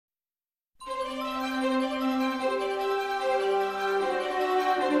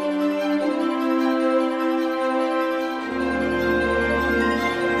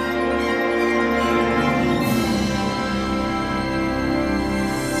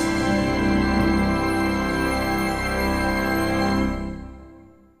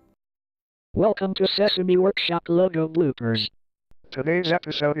Welcome to Sesame Workshop Logo Bloopers. Today's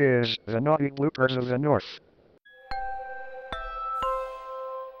episode is The Naughty Bloopers of the North.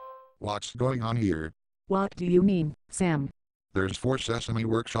 What's going on here? What do you mean, Sam? There's 4 Sesame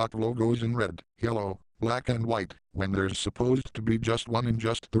Workshop logos in red, yellow, black and white, when there's supposed to be just one in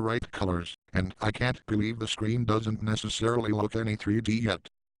just the right colors, and I can't believe the screen doesn't necessarily look any 3D yet.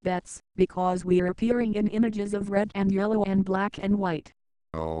 That's because we're appearing in images of red and yellow and black and white.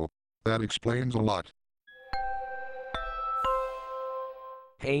 Oh, that explains a lot.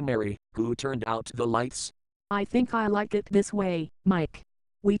 Hey Mary, who turned out the lights? I think I like it this way, Mike.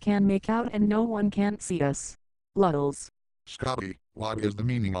 We can make out and no one can see us. Luddles. Scotty, what is the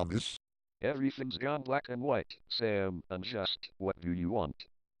meaning of this? Everything's gone black and white, Sam, and just what do you want?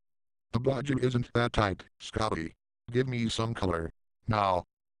 The budget isn't that tight, Scotty. Give me some color. Now.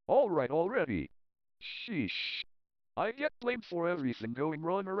 Alright already. Sheesh. I get blamed for everything going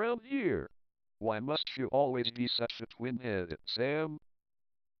wrong around here. Why must you always be such a twin-head, Sam?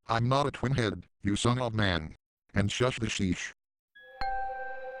 I'm not a twin-head, you son of man. And shush the sheesh.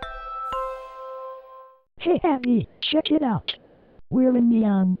 Hey Abby, check it out. We're in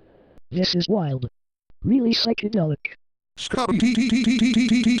neon. This is wild. Really psychedelic. Scotty.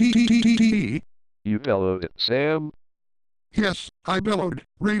 You bellowed it, Sam. Yes, I bellowed.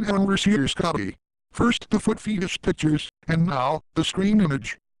 Right hours here, Scotty. First the foot fetish pictures, and now the screen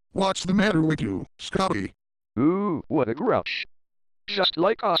image. What's the matter with you, Scotty? Ooh, what a grouch. Just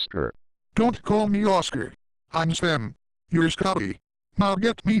like Oscar. Don't call me Oscar. I'm Sam. You're Scotty. Now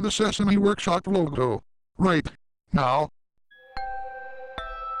get me the Sesame Workshop logo. Right. Now.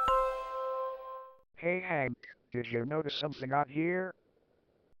 Hey Hank, did you notice something out here?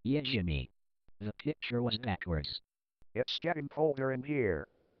 Yeah, Jimmy. The picture was backwards. It's getting colder in here.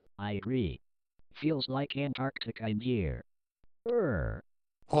 I agree. Feels like Antarctica in here.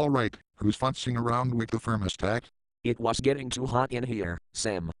 Alright, who's futzing around with the thermostat? It was getting too hot in here,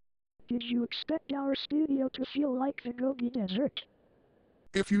 Sam. Did you expect our studio to feel like the Gobi Desert?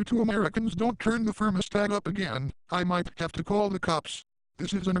 If you 2 Americans don't turn the thermostat up again, I might have to call the cops.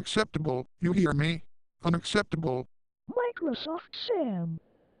 This is unacceptable, you hear me? Unacceptable. Microsoft Sam.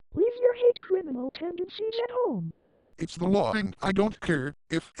 Leave your hate criminal tendencies at home. It's the law and I don't care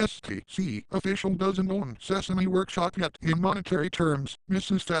if STC official doesn't own Sesame Workshop yet in monetary terms,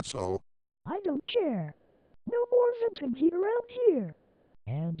 Mrs. Fatso. I don't care. No more venting heat around here.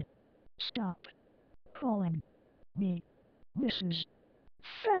 And stop calling me Mrs.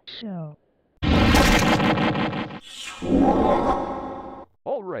 Fatso.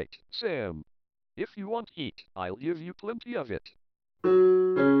 Alright, Sam. If you want heat, I'll give you plenty of it.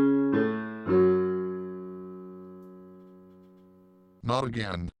 Not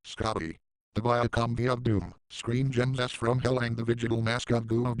again, Scotty. The Viacom of Doom, Screen Gems S from Hell and the Digital Mask of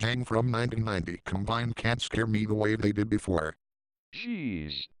Xiang from 1990 combined can't scare me the way they did before.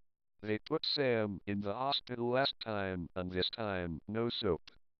 Jeez. They put Sam in the hospital last time, and this time, no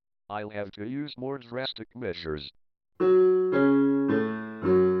soap. I'll have to use more drastic measures.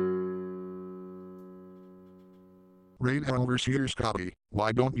 Raid overseer Scotty,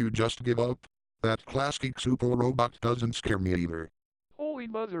 why don't you just give up? That Klasky-Csupo robot doesn't scare me either. Holy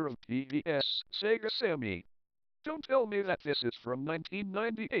mother of PBS, Sega Sammy. Don't tell me that this is from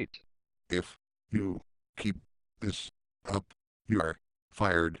 1998. If you keep this up, you're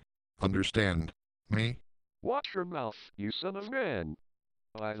fired. Understand me? Watch your mouth, you son of man.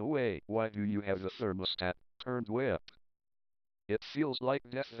 By the way, why do you have the thermostat turned way up? It feels like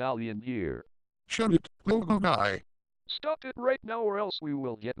Death Valley in here. Shut it, logo guy. Stop it right now or else we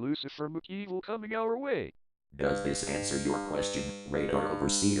will get Lucifer McEvil coming our way. Does this answer your question, Radar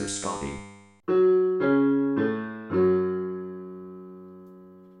Overseer Scotty?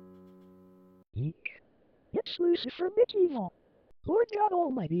 Eek. It's Lucifer McEvil. Lord God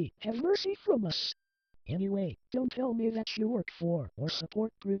Almighty, have mercy from us. Anyway, don't tell me that you work for or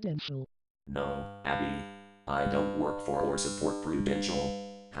support Prudential. No, Abby. I don't work for or support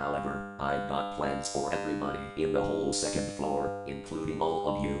Prudential. However, I've got plans for everybody in the whole 2nd floor, including all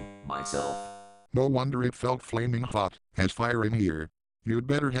of you, myself. No wonder it felt flaming hot as fire in here. You'd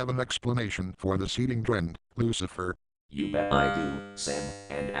better have an explanation for the seating trend, Lucifer. You bet I do, Sam,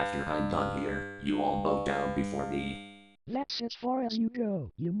 and after I'm done here, you all bow down before me. That's as far as you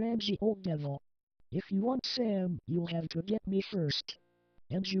go, you mangy old devil. If you want Sam, you'll have to get me first.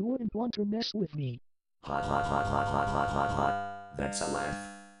 And you wouldn't want to mess with me. Hot, hot, hot, hot, hot, hot, hot, hot. That's a laugh.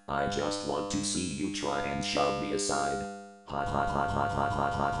 I just want to see you try and shove me aside. Hot, hot, hot, hot, hot,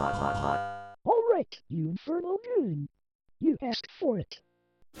 hot, hot, hot, hot, hot. Alright, you infernal goon. You asked for it.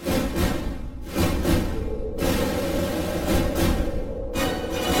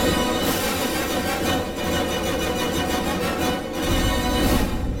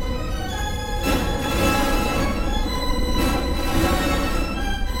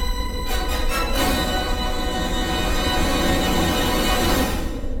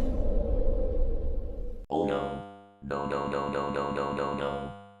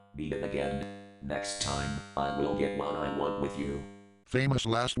 with you. Famous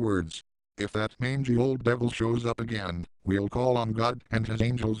last words. If that mangy old devil shows up again, we'll call on God and his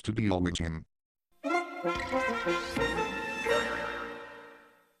angels to deal with him.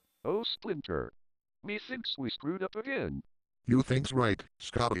 Oh, Splinter. Methinks we screwed up again. You think's right,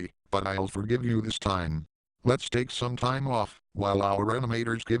 Scotty, but I'll forgive you this time. Let's take some time off, while our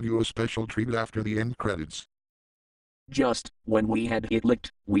animators give you a special treat after the end credits. Just when we had it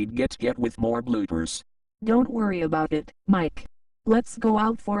licked, we'd get hit with more bloopers. Don't worry about it, Mike. Let's go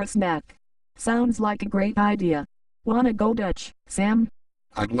out for a snack. Sounds like a great idea. Wanna go Dutch, Sam?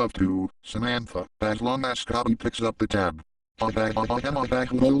 I'd love to, Samantha, as long as Scotty picks up the tab. Lols,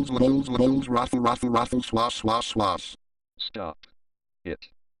 raffle, swass. Stop. It.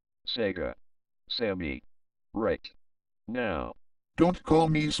 Sega. Sammy. Right. Now. Don't call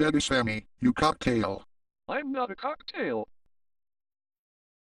me Sesame, you cocktail. I'm not a cocktail.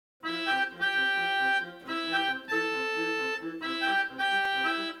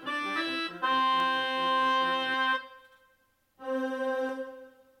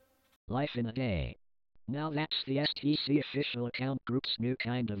 Life in a day. Now that's the STC official account group's new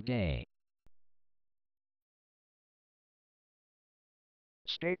kind of day.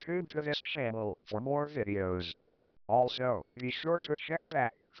 Stay tuned to this channel for more videos. Also, be sure to check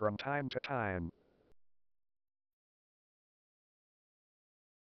back from time to time.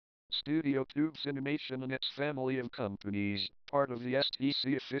 StudioTubeCinemation and its family of companies, part of the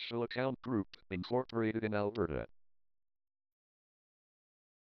STC official account group, incorporated in Alberta.